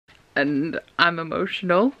and I'm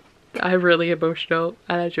emotional. I'm really emotional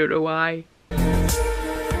and I don't know why.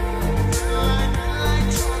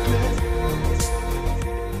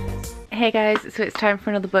 Hey guys, so it's time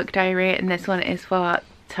for another book diary, and this one is for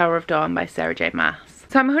Tower of Dawn by Sarah J. Maas.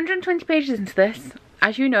 So I'm 120 pages into this.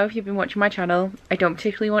 As you know, if you've been watching my channel, I don't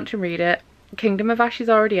particularly want to read it. Kingdom of Ash is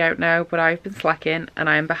already out now, but I've been slacking and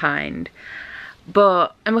I am behind.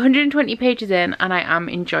 But I'm 120 pages in and I am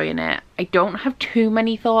enjoying it. I don't have too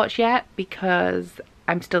many thoughts yet because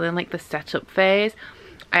I'm still in like the setup phase.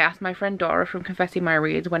 I asked my friend Dora from Confessing My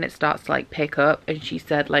Reads when it starts to like pick up, and she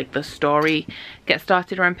said like the story gets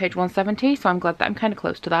started around page 170, so I'm glad that I'm kind of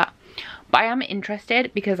close to that. But I am interested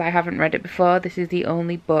because I haven't read it before. This is the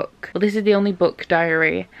only book, well, this is the only book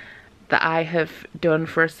diary that I have done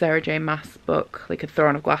for a Sarah J. Maas book, like a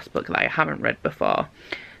Throne of Glass book that I haven't read before.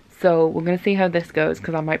 So we're going to see how this goes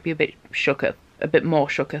because I might be a bit shooketh, a bit more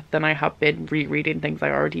shooketh than I have been rereading things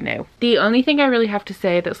I already know. The only thing I really have to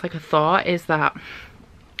say that's like a thought is that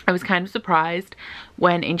I was kind of surprised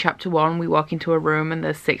when in chapter 1 we walk into a room and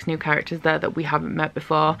there's 6 new characters there that we haven't met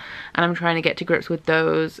before, and I'm trying to get to grips with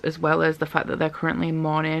those, as well as the fact that they're currently in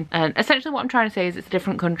mourning. And essentially what I'm trying to say is it's a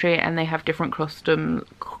different country and they have different customs.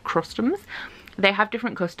 They have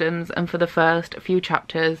different customs, and for the first few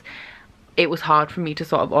chapters it was hard for me to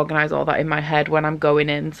sort of organise all that in my head when I'm going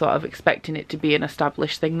in sort of expecting it to be an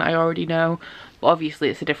established thing that I already know, but obviously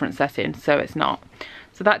it's a different setting, so it's not.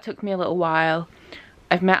 So that took me a little while.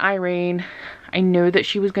 I've met Irene. I knew that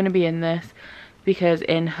she was going to be in this because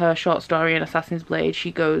in her short story in Assassin's Blade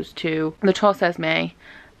she goes to the Torsesme,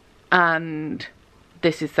 and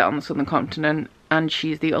this is set on the southern continent, and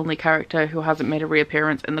she's the only character who hasn't made a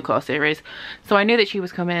reappearance in the core series. So I knew that she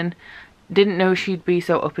was coming. Didn't know she'd be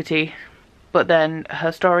so uppity, but then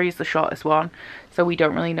her story is the shortest one, so we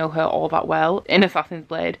don't really know her all that well in Assassin's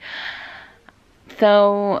Blade.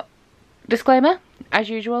 So disclaimer, as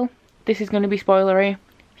usual, this is going to be spoilery.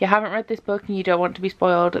 If you haven't read this book and you don't want to be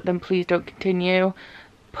spoiled, then please don't continue.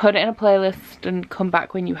 Put it in a playlist and come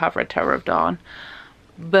back when you have read Tower of Dawn.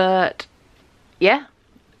 But yeah,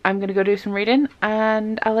 I'm going to go do some reading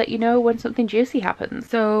and I'll let you know when something juicy happens.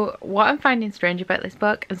 So what I'm finding strange about this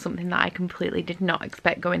book, and something that I completely did not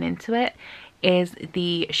expect going into it, is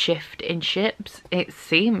the shift in ships. It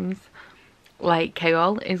seems like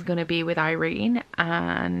Keol is going to be with Irene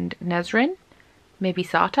and Nesrin. Maybe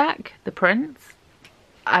Sartak, the prince.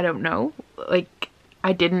 I don't know. Like,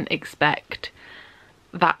 I didn't expect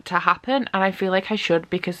that to happen, and I feel like I should,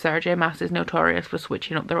 because Sarah J. Maas is notorious for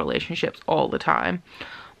switching up the relationships all the time.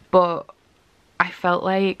 But I felt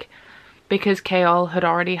like because Keol had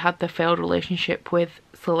already had the failed relationship with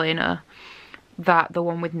Selena, that the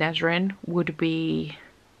one with Nesrin would be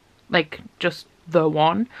like just the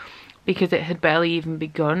one, because it had barely even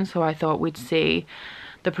begun. So I thought we'd see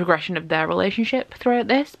the progression of their relationship throughout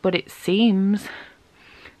this, but it seems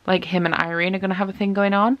like him and Irene are going to have a thing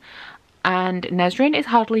going on, and Nesrin is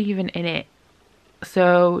hardly even in it.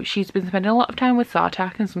 So she's been spending a lot of time with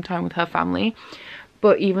Sartak and some time with her family,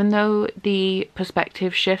 but even though the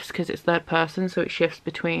perspective shifts because it's third person, so it shifts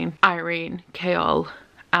between Irene, Keol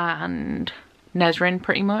and Nesrin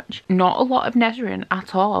pretty much, not a lot of Nesrin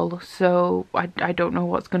at all. So I don't know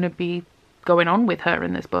what's going to be going on with her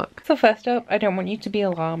in this book. So first up, I don't want you to be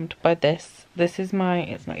alarmed by this. This is my,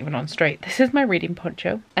 it's not even on straight, this is my reading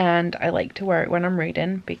poncho, and I like to wear it when I'm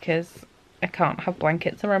reading because I can't have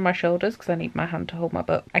blankets around my shoulders because I need my hand to hold my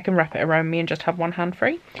book. I can wrap it around me and just have one hand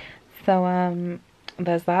free. So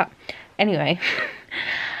there's that. Anyway,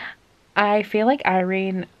 I feel like I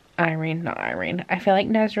feel like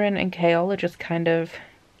Nesrin and Keol are just kind of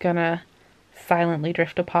gonna silently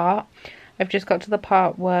drift apart. I've just got to the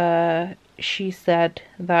part where she said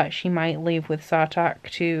that she might leave with Sartak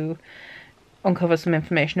to uncover some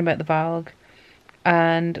information about the Valg,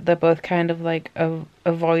 and they're both kind of like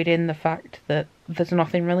avoiding the fact that there's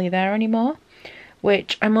nothing really there anymore,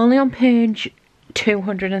 which I'm only on page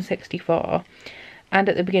 264, and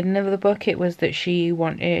at the beginning of the book it was that she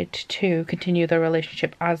wanted to continue their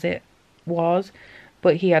relationship as it was,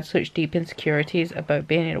 but he had such deep insecurities about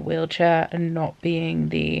being in a wheelchair and not being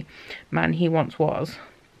the man he once was.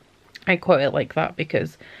 I quote it like that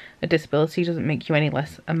because a disability doesn't make you any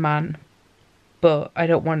less a man, but I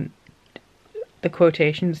don't want the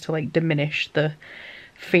quotations to like diminish the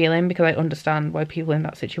feeling, because I understand why people in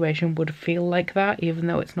that situation would feel like that, even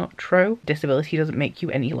though it's not true. Disability doesn't make you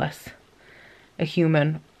any less a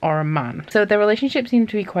human or a man. So their relationship seemed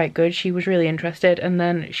to be quite good. She was really interested, and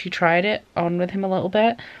then she tried it on with him a little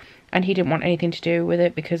bit and he didn't want anything to do with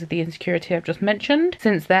it because of the insecurity I've just mentioned.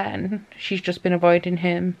 Since then, she's just been avoiding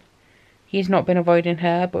him. He's not been avoiding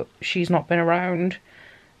her, but she's not been around.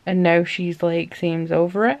 and now she's like seems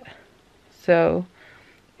over it. So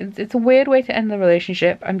it's a weird way to end the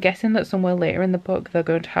relationship. I'm guessing that somewhere later in the book they're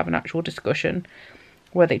going to have an actual discussion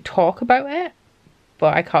where they talk about it,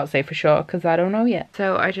 but I can't say for sure because I don't know yet.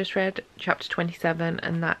 So I just read chapter 27,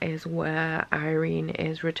 and that is where Irene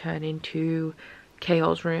is returning to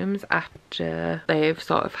Chaol's rooms after they've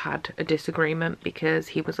sort of had a disagreement because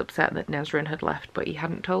he was upset that Nesrin had left but he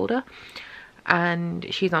hadn't told her, and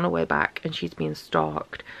she's on her way back and she's being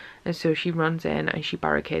stalked, and so she runs in and she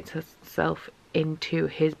barricades herself into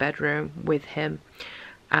his bedroom with him,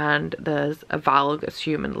 and there's a Valg,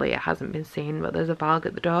 assumedly, it hasn't been seen, but there's a Valg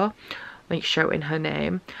at the door like shouting her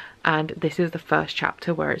name, and this is the first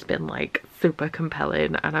chapter where it's been like super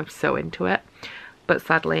compelling and I'm so into it. But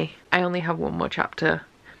sadly I only have one more chapter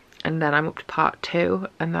and then I'm up to part 2,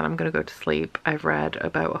 and then I'm gonna go to sleep. I've read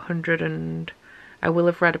about 100 and I will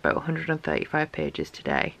have read about 135 pages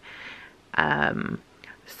today.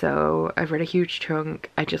 So I've read a huge chunk.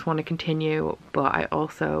 I just want to continue, but I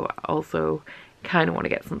also kind of want to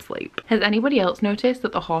get some sleep. Has anybody else noticed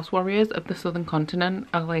that the horse warriors of the southern continent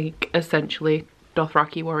are like essentially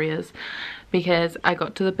Dothraki warriors? Because I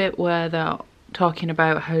got to the bit where they're talking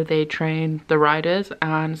about how they train the riders,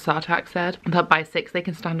 and Sartak said that by 6 they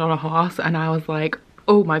can stand on a horse, and I was like,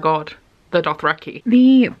 oh my god, the Dothraki.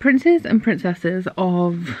 The princes and princesses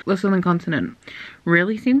of the southern continent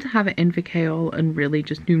really seem to have it in for Chaol and really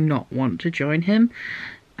just do not want to join him.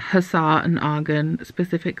 Hussar and Argan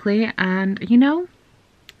specifically, and you know,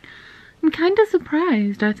 I'm kind of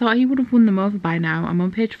surprised. I thought he would have won them over by now. I'm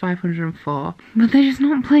on page 504, but they're just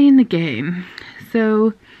not playing the game.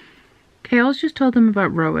 So Chaol's just told them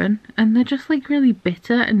about Rowan and they're just like really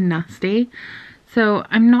bitter and nasty, so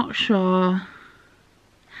I'm not sure.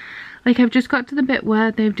 Like, I've just got to the bit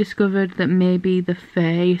where they've discovered that maybe the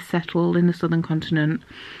Fae settled in the southern continent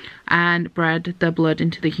and bred their blood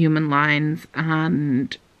into the human lines,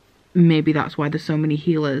 and maybe that's why there's so many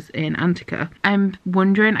healers in Antica. I'm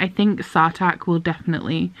wondering, I think Sartak will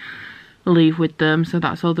definitely leave with them, so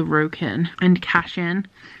that's all the Rokin. And Cashin,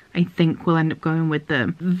 I think, will end up going with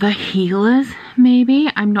them. The healers, maybe?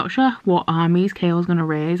 I'm not sure what armies Chaol's gonna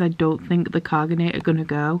raise. I don't think the Karganate are gonna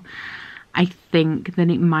go. I think that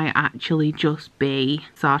it might actually just be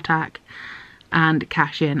Sartak and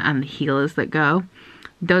Cashin and the healers that go.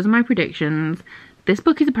 Those are my predictions. This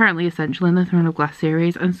book is apparently essential in the Throne of Glass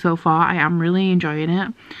series, and so far I am really enjoying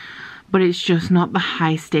it. But it's just not the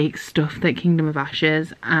high stakes stuff that Kingdom of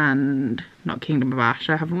Ashes and... not Kingdom of Ash,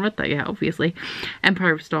 I haven't read that yet, obviously.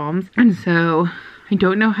 Empire of Storms. And so I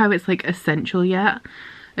don't know how it's like essential yet,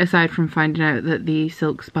 aside from finding out that the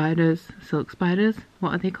silk spiders,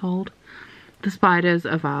 what are they called? The spiders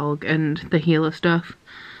are Valg and the healer stuff.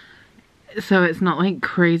 So it's not like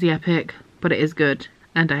crazy epic, but it is good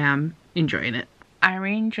and I am enjoying it.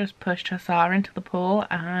 Irene just pushed Hussar into the pool,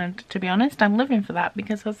 and to be honest, I'm living for that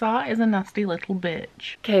because Hussar is a nasty little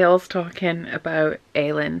bitch. Chaol's talking about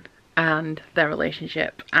Aelin and their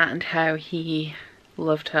relationship and how he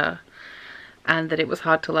loved her and that it was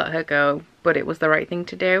hard to let her go, but it was the right thing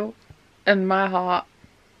to do. And my heart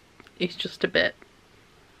is just a bit,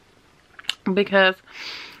 because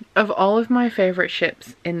of all of my favourite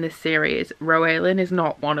ships in this series, Roaelin is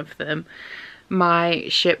not one of them. My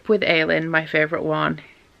ship with Aelin, my favourite one,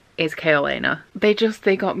 is Chaolena.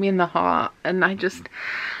 They got me in the heart, and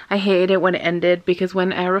I hated it when it ended, because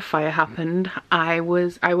when Heir of Fire happened, I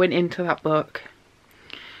went into that book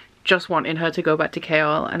just wanting her to go back to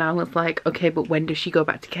Chaol, and I was like, okay, but when does she go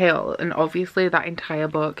back to Chaol? And obviously that entire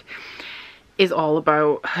book is all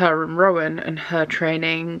about her and Rowan and her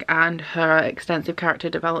training and her extensive character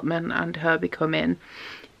development and her becoming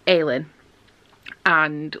Aelin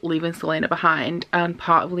and leaving Selena behind, and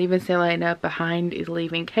part of leaving Selena behind is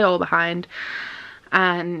leaving Chaol behind,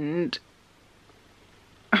 and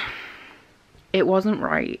it wasn't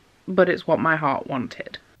right, but it's what my heart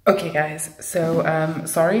wanted. Okay guys, so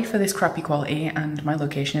sorry for this crappy quality and my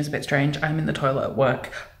location is a bit strange. I'm in the toilet at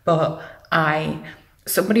work, but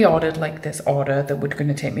somebody ordered like this order that was going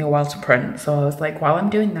to take me a while to print, so I was like, while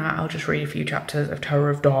I'm doing that, I'll just read a few chapters of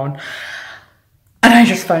Tower of Dawn. And I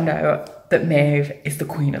just found out that Maeve is the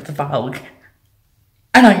queen of the Valg.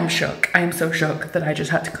 And I am shook. I am so shook that I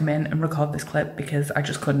just had to come in and record this clip because I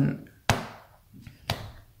just couldn't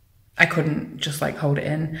just like hold it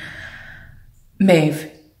in.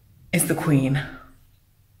 Maeve is the queen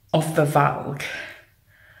of the Valg.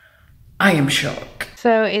 I am shook.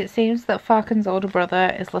 So it seems that Farcon's older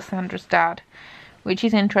brother is Lyssandra's dad, which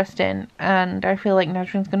is interesting, and I feel like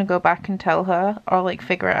Nesrin's gonna go back and tell her or like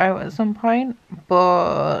figure it out at some point,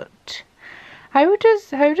 but How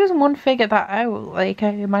does one figure that out? Like, I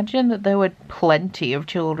imagine that there were plenty of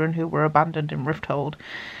children who were abandoned in Rifthold.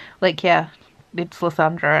 Like, yeah, it's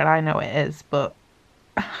Lysandra and I know it is, but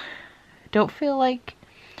I don't feel like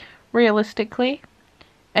realistically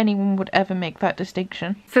anyone would ever make that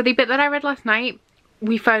distinction. So the bit that I read last night,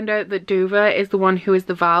 we found out that Duva is the one who is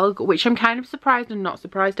the Valg, which I'm kind of surprised and not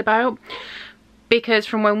surprised about. Because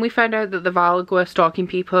from when we found out that the Valg were stalking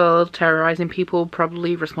people, terrorising people,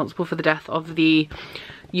 probably responsible for the death of the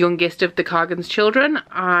youngest of the Kargan's children,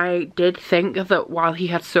 I did think that while he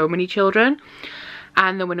had so many children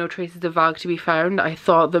and there were no traces of Valg to be found, I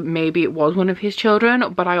thought that maybe it was one of his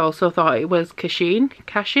children, but I also thought it was Cashin,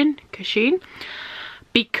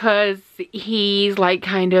 because he's like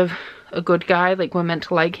kind of a good guy, like we're meant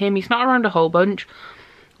to like him. He's not around a whole bunch,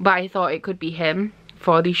 but I thought it could be him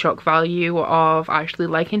for the shock value of actually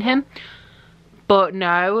liking him. But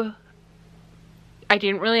now I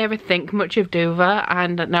didn't really ever think much of Duva,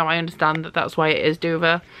 and now I understand that that's why it is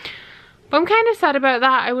Duva. But I'm kind of sad about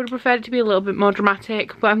that. I would have preferred it to be a little bit more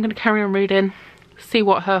dramatic, but I'm going to carry on reading, see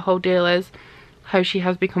what her whole deal is, how she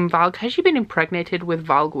has become Valg. Has she been impregnated with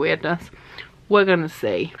Valg weirdness? We're gonna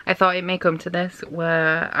see. I thought it may come to this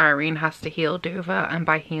where Irene has to heal Duva, and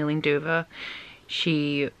by healing Duva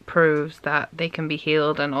she proves that they can be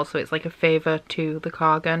healed, and also it's like a favour to the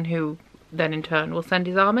Kargan, who then in turn will send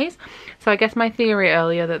his armies. So I guess my theory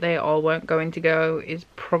earlier that they all weren't going to go is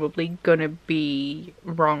probably gonna be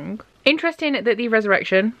wrong. Interesting that the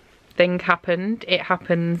resurrection thing happened. It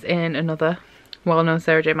happens in another well-known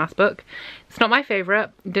Sarah J Maas book. It's not my favourite,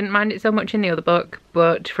 didn't mind it so much in the other book,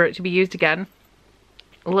 but for it to be used again,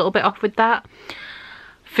 a little bit off with that.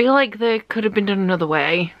 Feel like they could have been done another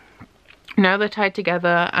way. Now they're tied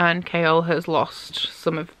together and Chaol has lost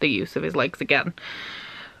some of the use of his legs again,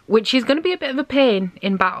 which is going to be a bit of a pain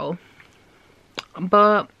in battle.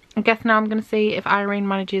 But I guess now I'm going to see if Irene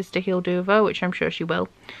manages to heal Duva, which I'm sure she will.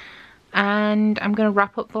 And I'm going to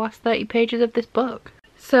wrap up the last 30 pages of this book.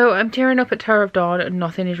 So I'm tearing up at Tower of Dawn and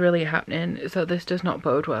nothing is really happening, so this does not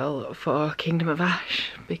bode well for Kingdom of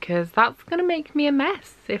Ash, because that's going to make me a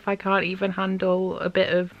mess if I can't even handle a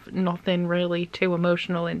bit of nothing really too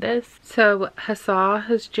emotional in this. So Hussar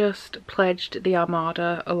has just pledged the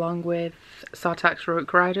Armada along with Sartak's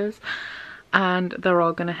Rook Riders, and they're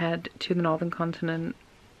all going to head to the Northern Continent,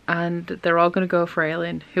 and they're all going to go for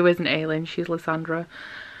Aelin, who isn't Aelin, she's Lysandra.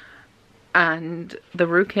 And the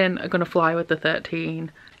Rookin are going to fly with the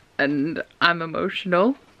 13, and I'm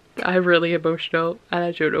emotional. I'm really emotional, and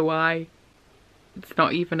I don't know why. It's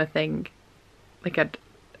not even a thing. Like,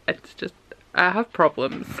 it's just, I have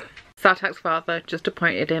problems. Sartak's father just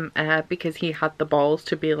appointed him heir because he had the balls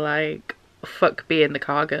to be like, fuck being the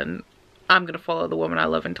Kargan, I'm going to follow the woman I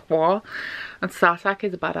love into war. And Sartak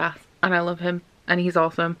is a badass, and I love him, and he's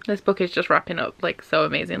awesome. This book is just wrapping up like so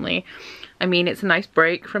amazingly. I mean, it's a nice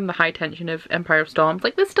break from the high tension of Empire of Storms.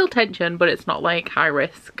 Like, there's still tension, but it's not like high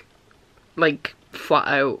risk, like flat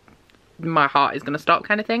out my heart is gonna stop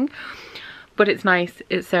kind of thing. But it's nice.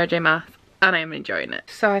 It's Sarah J Maas and I am enjoying it.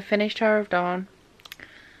 So I finished Tower of Dawn.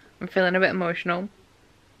 I'm feeling a bit emotional.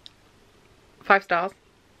 5 stars,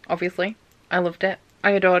 obviously. I loved it.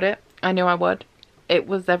 I adored it. I knew I would. It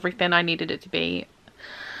was everything I needed it to be.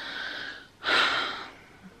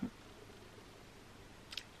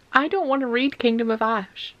 I don't want to read Kingdom of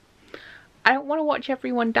Ash. I don't want to watch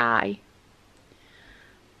everyone die.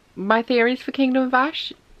 My theories for Kingdom of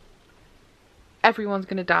Ash, everyone's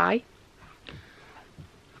gonna die.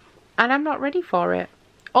 And I'm not ready for it.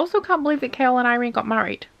 Also can't believe that Chaol and Irene got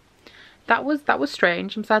married. That was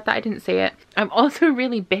strange. I'm sad that I didn't see it. I'm also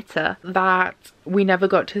really bitter that we never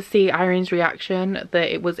got to see Irene's reaction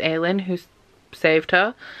that it was Aelin who saved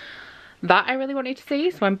her. That I really wanted to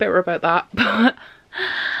see, so I'm bitter about that. But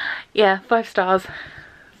yeah, 5 stars.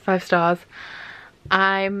 5 stars.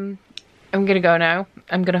 I'm gonna go now.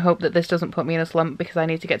 I'm gonna hope that this doesn't put me in a slump because I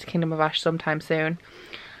need to get to Kingdom of Ash sometime soon.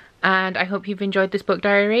 And I hope you've enjoyed this book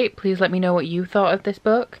diary. Please let me know what you thought of this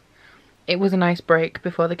book. It was a nice break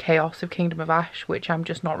before the chaos of Kingdom of Ash, which I'm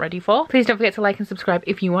just not ready for. Please don't forget to like and subscribe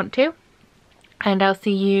if you want to. And I'll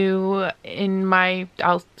see you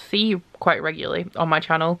quite regularly on my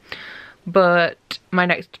channel. But my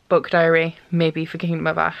next book diary may be for Kingdom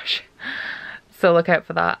of Ash. So look out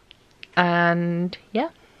for that. And yeah,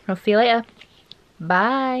 I'll see you later.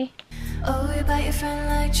 Bye. Oh, you bite your friend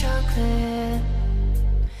like chocolate.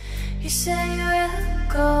 You say you'll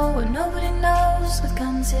go where nobody knows, with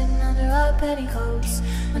guns hidden under our petticoats.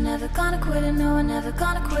 We're never gonna quit it, no, we're never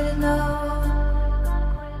gonna quit it, no.